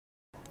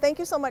thank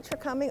you so much for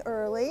coming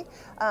early,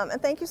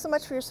 and thank you so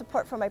much for your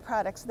support for my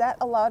products. That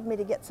allowed me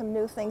to get some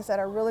new things that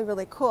are really,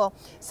 really cool.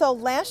 So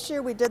last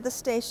year we did the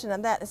station,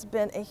 and that has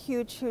been a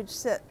huge, huge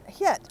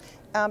hit.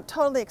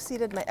 Totally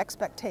exceeded my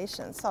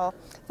expectations, so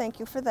thank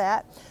you for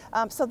that.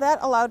 So that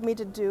allowed me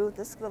to do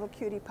this little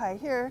cutie pie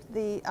here,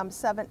 the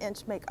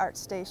 7-inch Make Art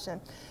Station.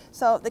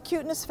 So the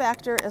cuteness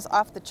factor is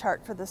off the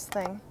chart for this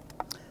thing.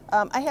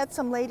 I had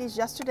some ladies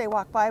yesterday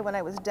walk by when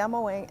I was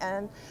demoing,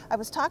 and I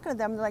was talking to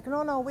them. They're like,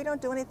 no, we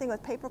don't do anything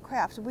with paper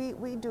crafts.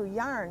 We do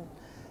yarn,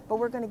 but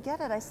we're going to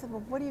get it. I said,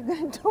 well, what are you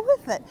going to do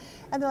with it?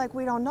 And they're like,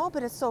 we don't know,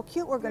 but it's so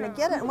cute, we're going to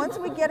get it. And once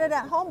we get it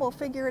at home, we'll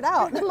figure it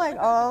out. And I'm like,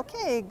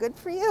 okay, good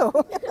for you.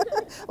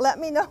 Let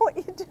me know what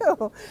you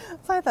do.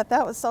 So I thought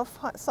that was so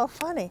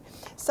funny.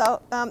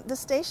 So the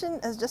station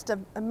is just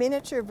a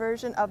miniature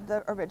version of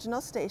the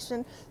original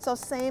station. So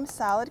same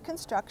solid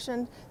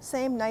construction,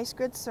 same nice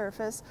grid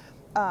surface.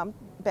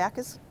 Back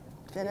is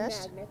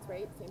finished. Same magnets,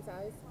 right? Same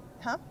size?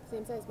 Huh?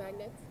 Same size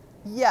magnets?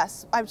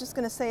 Yes, I was just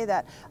going to say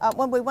that.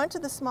 When we went to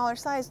the smaller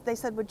size, they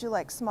said, would you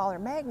like smaller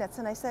magnets?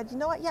 And I said, you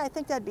know what, yeah, I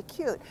think that'd be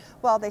cute.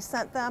 Well, they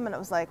sent them, and it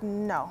was like,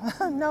 no,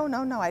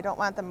 no, I don't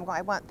want them.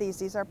 I want these.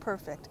 These are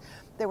perfect.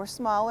 They were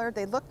smaller.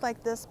 They looked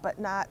like this, but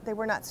they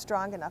were not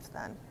strong enough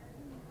then.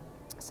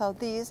 So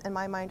these, in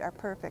my mind, are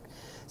perfect.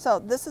 So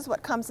this is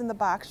what comes in the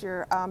box.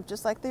 You're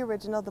just like the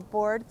original, the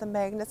board, the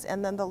magnets,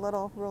 and then the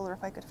little ruler,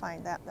 if I could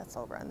find that. That's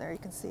over on there. You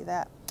can see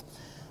that.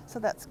 So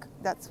that's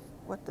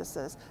what this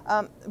is.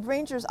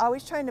 Ranger's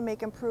always trying to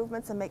make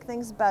improvements and make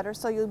things better.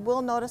 So you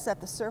will notice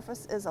that the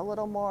surface is a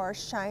little more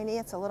shiny.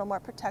 It's a little more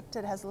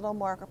protected. It has a little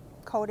more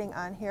coating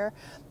on here.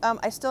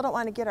 I still don't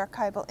want to get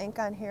archival ink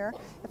on here.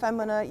 If I'm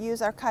going to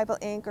use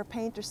archival ink or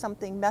paint or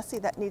something messy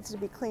that needs to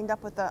be cleaned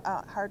up with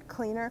a hard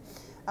cleaner,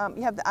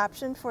 you have the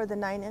option for the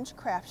 9-inch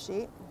craft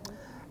sheet.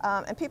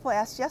 And people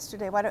asked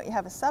yesterday, why don't you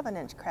have a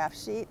 7-inch craft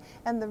sheet?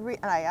 And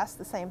I asked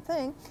the same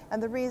thing,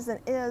 and the reason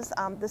is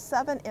the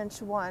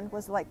 7-inch one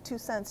was like 2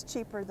 cents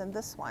cheaper than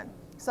this one.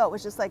 So it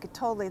was just like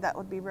that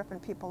would be ripping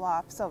people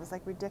off. So it was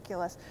like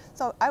ridiculous.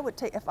 So I would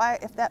take, if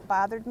that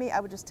bothered me, I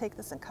would just take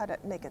this and cut it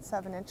and make it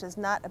 7 inches.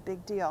 Not a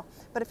big deal.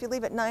 But if you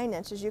leave it 9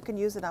 inches, you can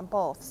use it on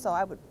both. So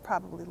I would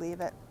probably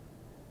leave it.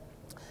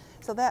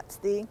 So that's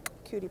the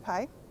cutie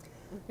pie.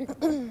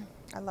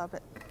 I love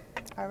it.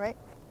 All right.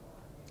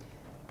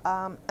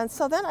 And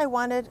so then I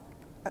wanted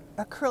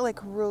acrylic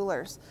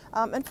rulers,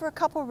 and for a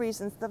couple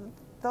reasons.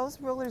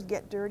 Those rulers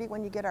get dirty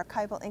when you get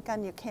archival ink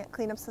on. You can't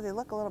clean them, so they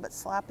look a little bit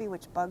sloppy,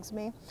 which bugs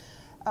me.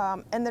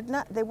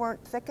 And they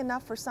weren't thick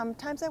enough for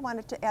sometimes I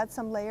wanted to add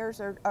some layers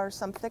or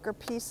some thicker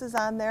pieces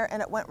on there,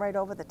 and it went right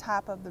over the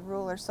top of the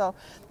ruler. So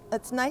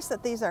it's nice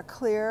that these are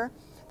clear.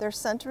 They're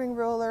centering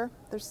ruler.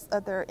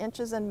 They're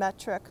inches and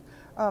metric.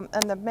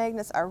 And the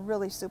magnets are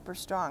really super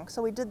strong.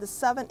 So we did the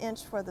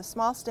 7-inch for the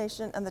small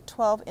station and the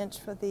 12-inch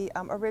for the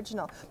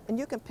original. And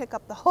you can pick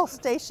up the whole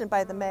station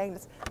by the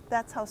magnets.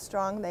 That's how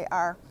strong they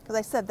are. Because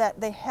I said that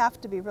they have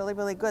to be really,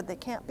 really good. They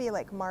can't be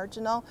like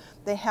marginal.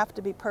 They have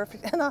to be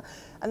perfect.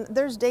 And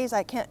there's days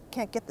I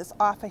can't get this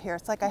off of here.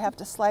 It's like I have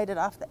to slide it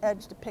off the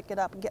edge to pick it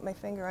up and get my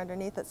finger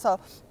underneath it. So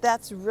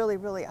that's really,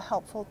 really a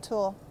helpful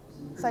tool.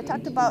 So I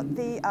talked about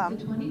the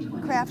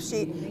craft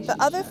sheet. The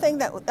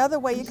other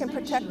way you can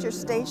protect your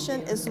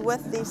station is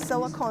with the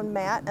silicone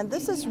mat, and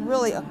this is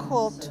really a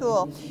cool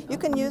tool. You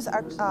can use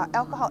our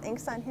alcohol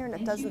inks on here and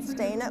it doesn't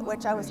stain it,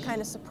 which I was kind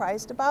of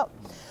surprised about.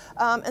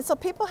 And so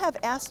people have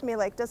asked me,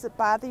 like, does it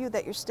bother you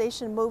that your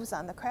station moves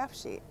on the craft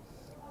sheet?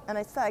 And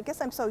I said, I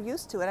guess I'm so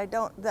used to it,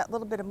 that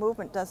little bit of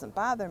movement doesn't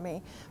bother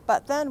me.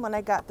 But then when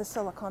I got the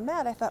silicone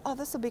mat, I thought, oh,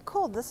 this will be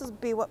cool. This will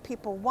be what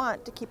people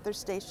want to keep their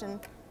station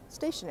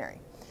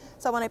stationary.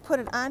 So when I put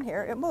it on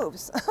here, it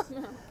moves.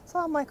 So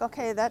I'm like,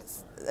 okay,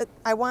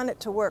 I want it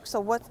to work. So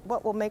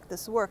what will make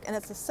this work? And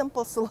it's a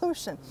simple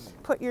solution.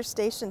 Put your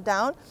station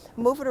down,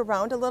 move it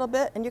around a little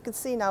bit, and you can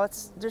see now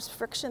there's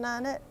friction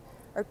on it,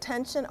 or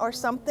tension or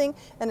something,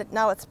 and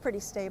now it's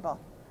pretty stable.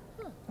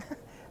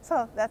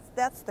 So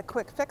that's the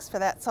quick fix for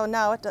that. So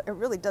now it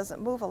really doesn't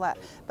move a lot.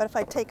 But if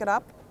I take it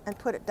up and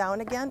put it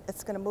down again,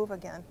 it's going to move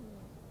again.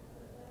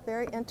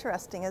 Very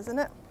interesting, isn't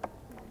it?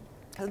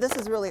 So this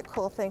is really a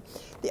cool thing.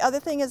 The other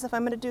thing is if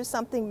I'm going to do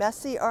something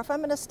messy, or if I'm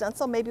going to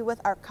stencil maybe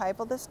with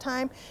archival this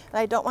time, and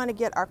I don't want to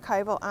get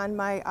archival on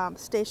my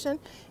station,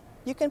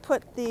 you can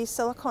put the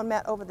silicone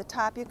mat over the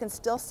top. You can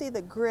still see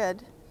the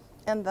grid,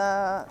 and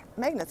the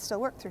magnets still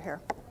work through here.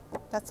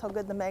 That's how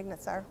good the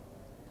magnets are.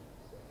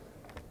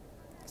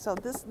 So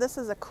this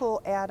is a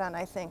cool add-on,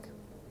 I think.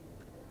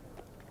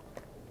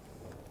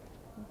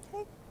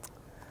 Okay.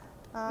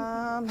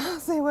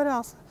 Let's see what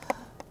else.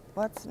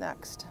 What's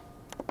next?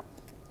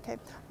 Okay,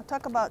 I'll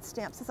talk about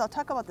stamps. I'll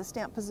talk about the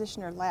stamp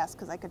positioner last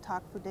because I could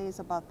talk for days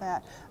about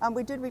that.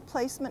 We did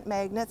replacement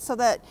magnets so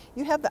that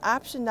you have the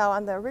option now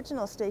on the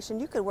original station.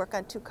 You could work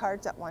on 2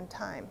 cards at one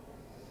time.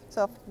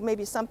 So if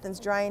maybe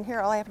something's dry in here,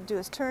 all I have to do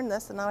is turn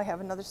this, and now I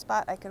have another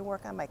spot I can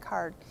work on my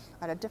card,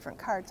 on a different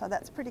card. So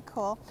that's pretty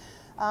cool.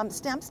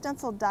 Stamp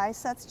stencil die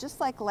sets,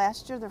 just like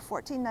last year, they're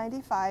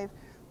 $14.95.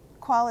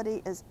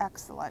 Quality is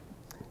excellent.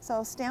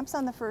 So stamps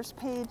on the first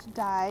page,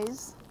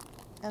 dies,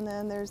 and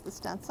then there's the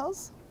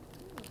stencils.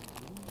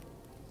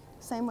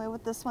 Same way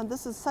with this one.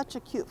 This is such a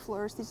cute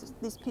flourish.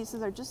 These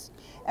pieces are just,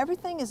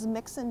 everything is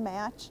mix and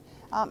match.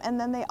 And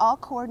then they all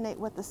coordinate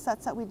with the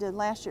sets that we did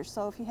last year.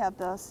 So if you have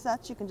the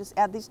sets, you can just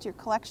add these to your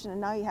collection,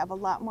 and now you have a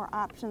lot more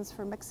options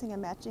for mixing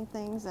and matching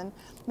things and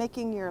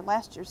making your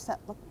last year's set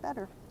look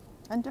better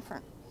and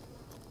different.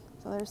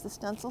 So there's the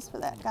stencils for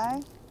that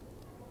guy.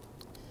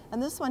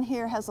 And this one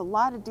here has a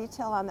lot of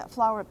detail on that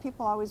flower.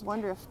 People always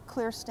wonder if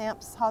clear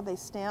stamps, how they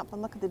stamp,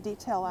 and look at the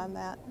detail on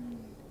that.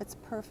 It's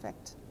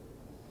perfect.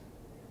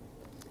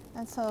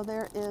 And so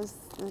there is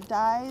the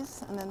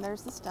dies, and then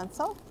there's the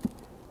stencil.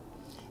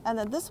 And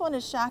then this one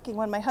is shocking.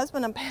 When my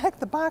husband unpacked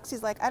the box,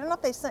 he's like, I don't know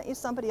if they sent you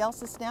somebody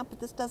else's stamp, but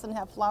this doesn't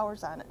have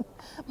flowers on it.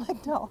 I'm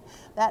like, no,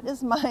 that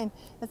is mine.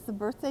 It's the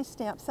birthday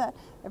stamp set.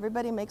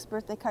 Everybody makes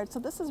birthday cards. So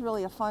this is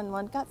really a fun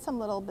one. Got some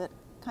little bit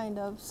kind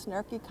of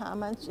snarky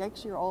comments.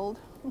 Yikes, you're old.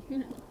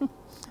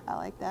 I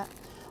like that.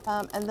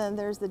 And then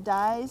there's the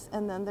dies,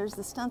 and then there's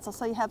the stencil.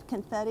 So you have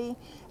confetti,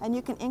 and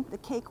you can ink the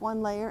cake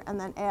one layer and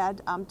then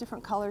add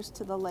different colors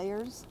to the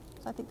layers.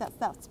 So I think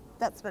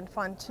that's been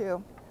fun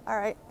too. All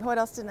right, what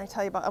else didn't I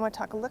tell you about? I'm going to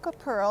talk liquid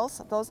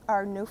pearls. Those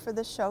are new for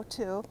this show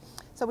too.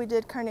 So we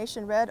did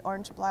carnation red,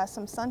 orange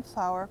blossom,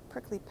 sunflower,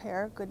 prickly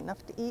pear, good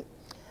enough to eat,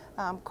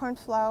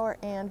 cornflower,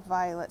 and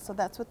violet. So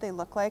that's what they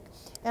look like.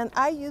 And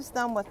I use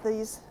them with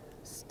these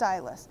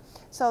stylus.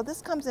 So this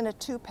comes in a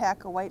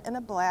 2-pack, a white and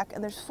a black,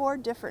 and there's 4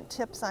 different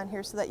tips on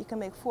here so that you can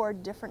make 4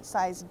 different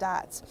size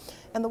dots.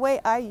 And the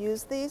way I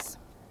use these,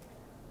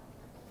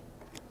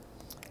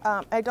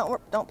 I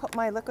don't put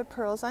my liquid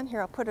pearls on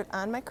here. I'll put it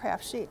on my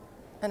craft sheet,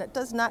 and it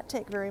does not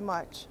take very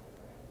much.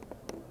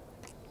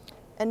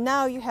 And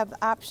now you have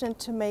the option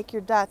to make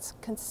your dots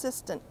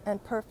consistent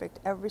and perfect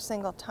every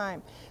single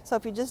time. So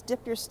if you just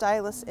dip your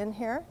stylus in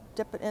here,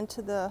 dip it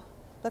into the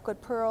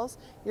liquid pearls,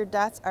 your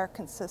dots are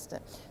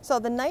consistent. So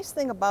the nice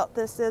thing about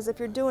this is if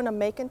you're doing a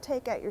make and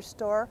take at your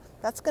store,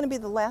 that's going to be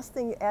the last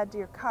thing you add to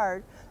your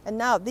card. And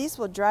now these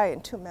will dry in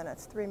 2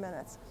 minutes, 3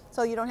 minutes.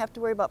 So you don't have to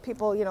worry about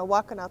people, you know,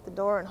 walking out the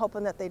door and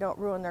hoping that they don't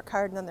ruin their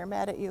card and then they're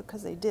mad at you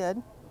because they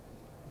did.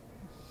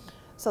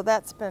 So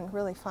that's been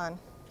really fun.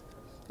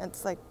 And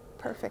it's like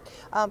perfect.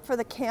 For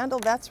the candle,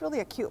 that's really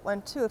a cute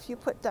one too. If you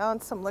put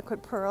down some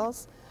liquid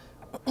pearls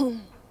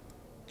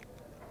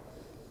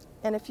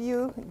and if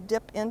you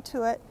dip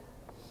into it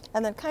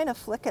and then kind of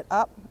flick it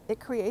up, it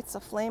creates a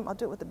flame. I'll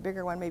do it with a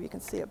bigger one, maybe you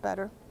can see it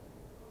better.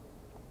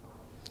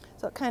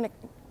 So it kind of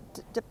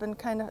dipping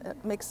kind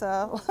of makes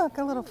like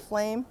a little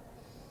flame.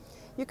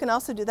 You can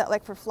also do that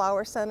like for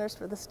flower centers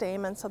for the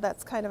stamen, so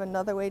that's kind of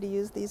another way to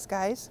use these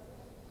guys.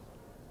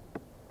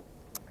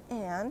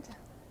 And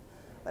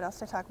what else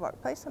did I talk about?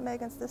 Replacement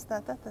magnets, this,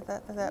 that. That's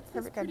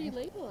Perfect pretty card.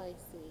 label I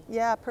see.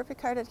 Yeah,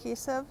 perfect card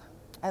adhesive.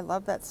 I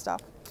love that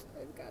stuff.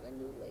 I've got a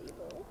new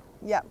label.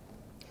 Yeah.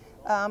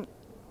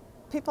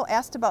 People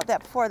asked about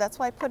that before. That's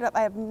why I put it up.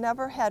 I have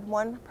never had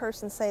one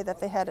person say that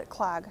they had it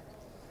clog.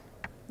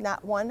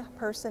 Not one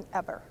person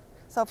ever.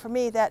 So for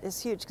me, that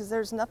is huge because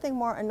there's nothing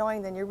more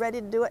annoying than you're ready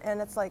to do it and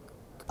it's like,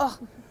 oh,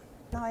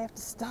 now I have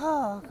to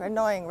stop.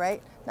 Annoying,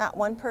 right? Not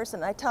one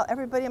person. I tell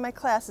everybody in my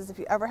classes, if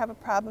you ever have a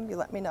problem, you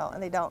let me know,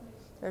 and they don't.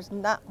 There's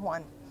not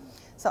one.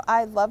 So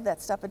I love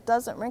that stuff. It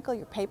doesn't wrinkle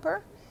your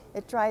paper.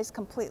 It dries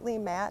completely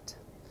matte,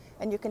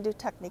 and you can do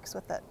techniques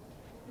with it.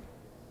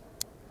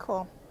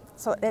 Cool.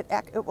 So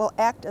it will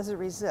act as a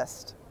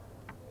resist.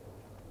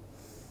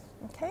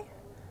 Okay.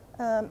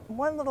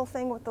 One little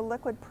thing with the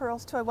liquid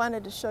pearls too, I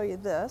wanted to show you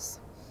this.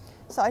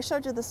 So I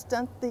showed you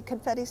the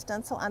confetti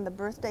stencil on the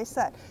birthday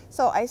set.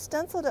 So I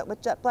stenciled it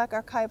with jet black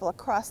archival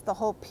across the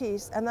whole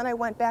piece, and then I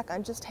went back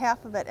on just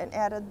half of it and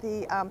added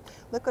the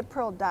liquid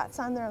pearl dots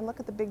on there, and look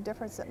at the big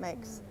difference it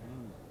makes.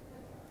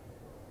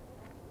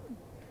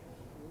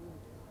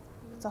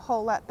 It's a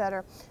whole lot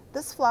better.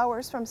 This flower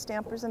is from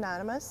Stampers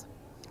Anonymous.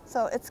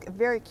 So it's a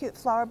very cute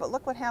flower, but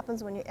look what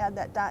happens when you add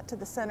that dot to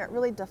the center. It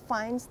really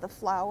defines the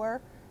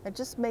flower. It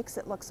just makes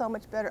it look so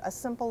much better, a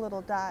simple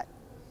little dot.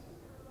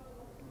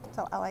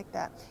 So I like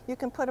that. You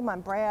can put them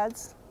on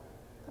brads.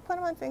 I put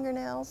them on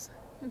fingernails.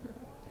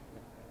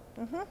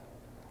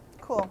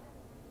 Cool.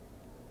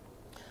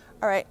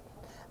 All right,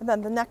 and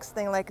then the next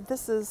thing, like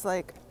this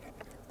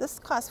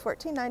costs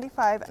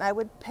 $14.95, and I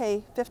would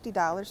pay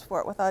 $50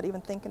 for it without even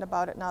thinking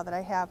about it now that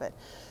I have it.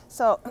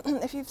 So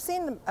if you've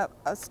seen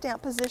a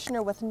stamp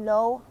positioner with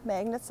no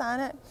magnets on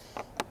it,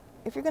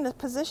 if you're going to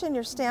position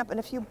your stamp and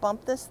if you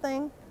bump this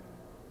thing,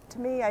 to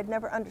me, I'd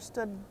never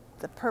understood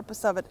the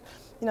purpose of it.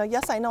 You know,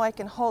 yes, I know I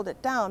can hold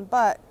it down,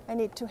 but I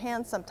need 2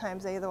 hands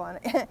sometimes. I either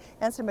want to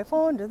answer my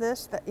phone, do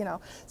this, that, you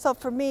know. So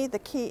for me, the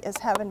key is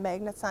having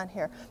magnets on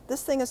here.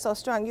 This thing is so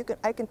strong,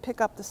 I can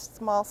pick up the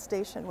small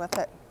station with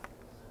it.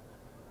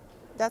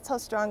 That's how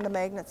strong the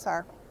magnets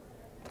are.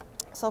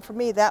 So for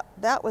me,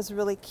 that was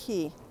really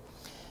key.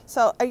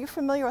 So are you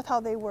familiar with how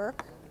they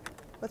work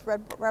with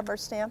rubber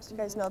stamps? You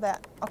guys know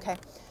that? Okay.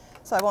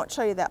 So I won't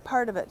show you that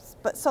part of it.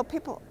 But so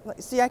people,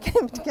 see, I can't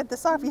even get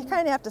this off. You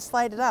kind of have to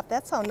slide it up.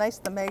 That's how nice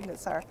the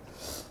magnets are.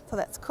 So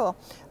that's cool.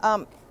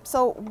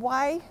 So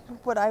why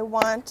would I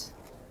want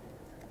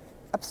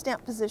a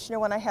stamp positioner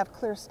when I have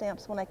clear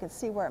stamps, when I can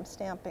see where I'm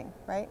stamping,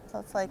 right? So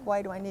it's like,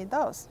 why do I need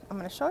those? I'm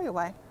going to show you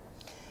why.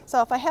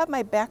 So if I have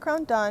my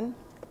background done,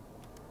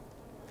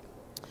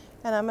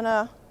 and I'm going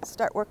to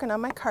start working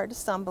on my card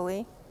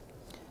assembly.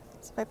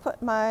 So if I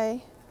put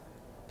my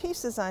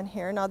pieces on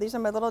here, now these are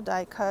my little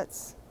die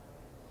cuts.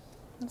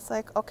 It's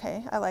like,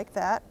 okay, I like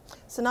that.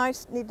 So now I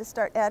need to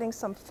start adding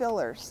some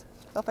fillers.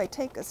 So if I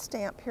take a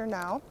stamp here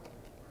now,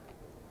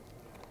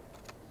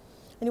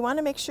 and you want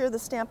to make sure the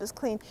stamp is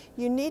clean.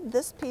 You need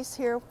this piece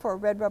here for a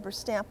red rubber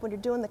stamp. When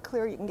you're doing the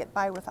clear, you can get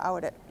by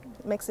without it.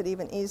 It makes it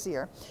even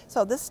easier.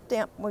 So this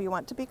stamp, well, you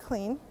want to be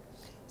clean.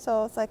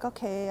 So it's like,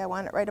 okay, I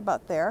want it right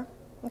about there.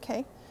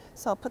 Okay,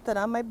 so I'll put that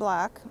on my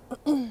block.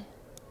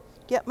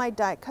 Get my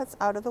die cuts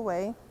out of the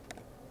way.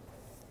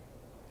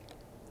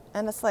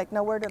 And it's like,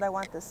 now where did I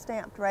want this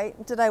stamped,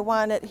 right? Did I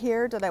want it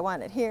here? Did I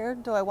want it here?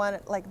 Do I want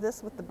it like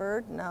this with the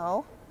bird?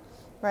 No,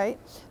 right?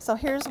 So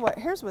here's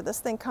where this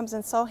thing comes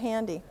in so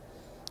handy.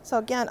 So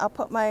again, I'll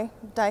put my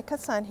die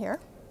cuts on here.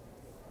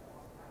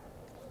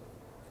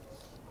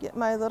 Get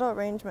my little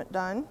arrangement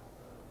done.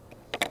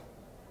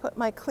 Put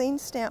my clean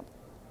stamp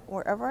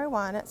wherever I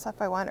want it. So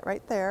if I want it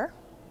right there.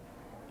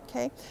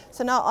 Okay,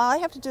 so now all I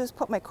have to do is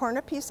put my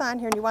corner piece on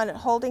here, and you want it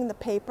holding the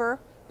paper,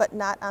 but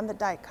not on the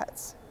die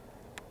cuts.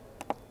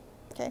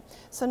 Okay,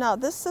 so now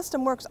this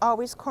system works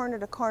always corner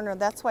to corner.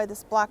 That's why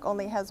this block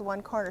only has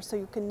one corner, so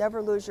you can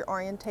never lose your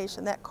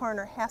orientation. That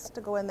corner has to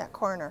go in that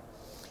corner.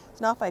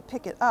 So now if I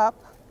pick it up,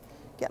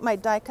 get my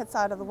die cuts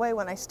out of the way,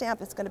 when I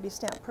stamp, it's going to be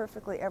stamped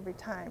perfectly every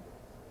time.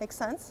 Make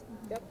sense?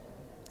 Yep.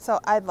 So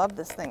I love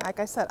this thing. Like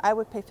I said, I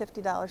would pay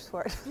 $50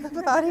 for it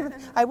without even,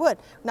 I would,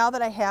 now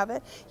that I have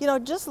it. You know,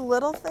 just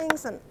little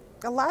things, and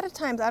a lot of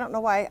times, I don't know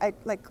why,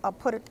 I'll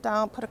put it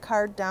down, put a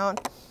card down,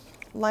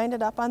 line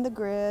it up on the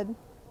grid,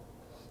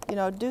 you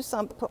know,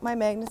 put my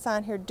magnets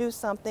on here, do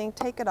something,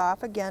 take it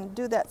off again,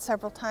 do that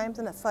several times,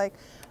 and it's like,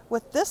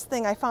 with this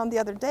thing I found the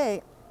other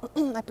day,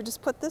 I could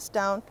just put this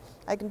down,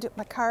 I can do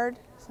my card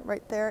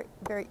right there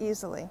very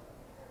easily.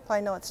 So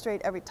I know it's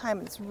straight every time,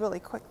 and it's really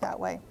quick that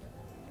way.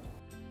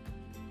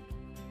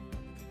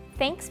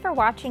 Thanks for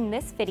watching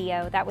this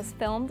video that was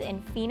filmed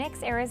in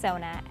Phoenix,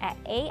 Arizona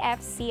at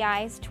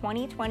AFCI's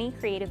 2020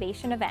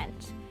 Creativation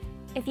event.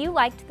 If you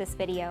liked this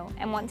video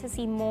and want to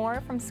see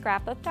more from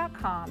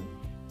Scrapbook.com,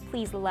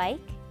 please like,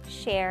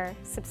 share,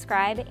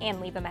 subscribe, and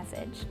leave a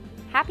message.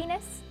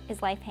 Happiness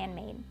is life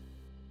handmade.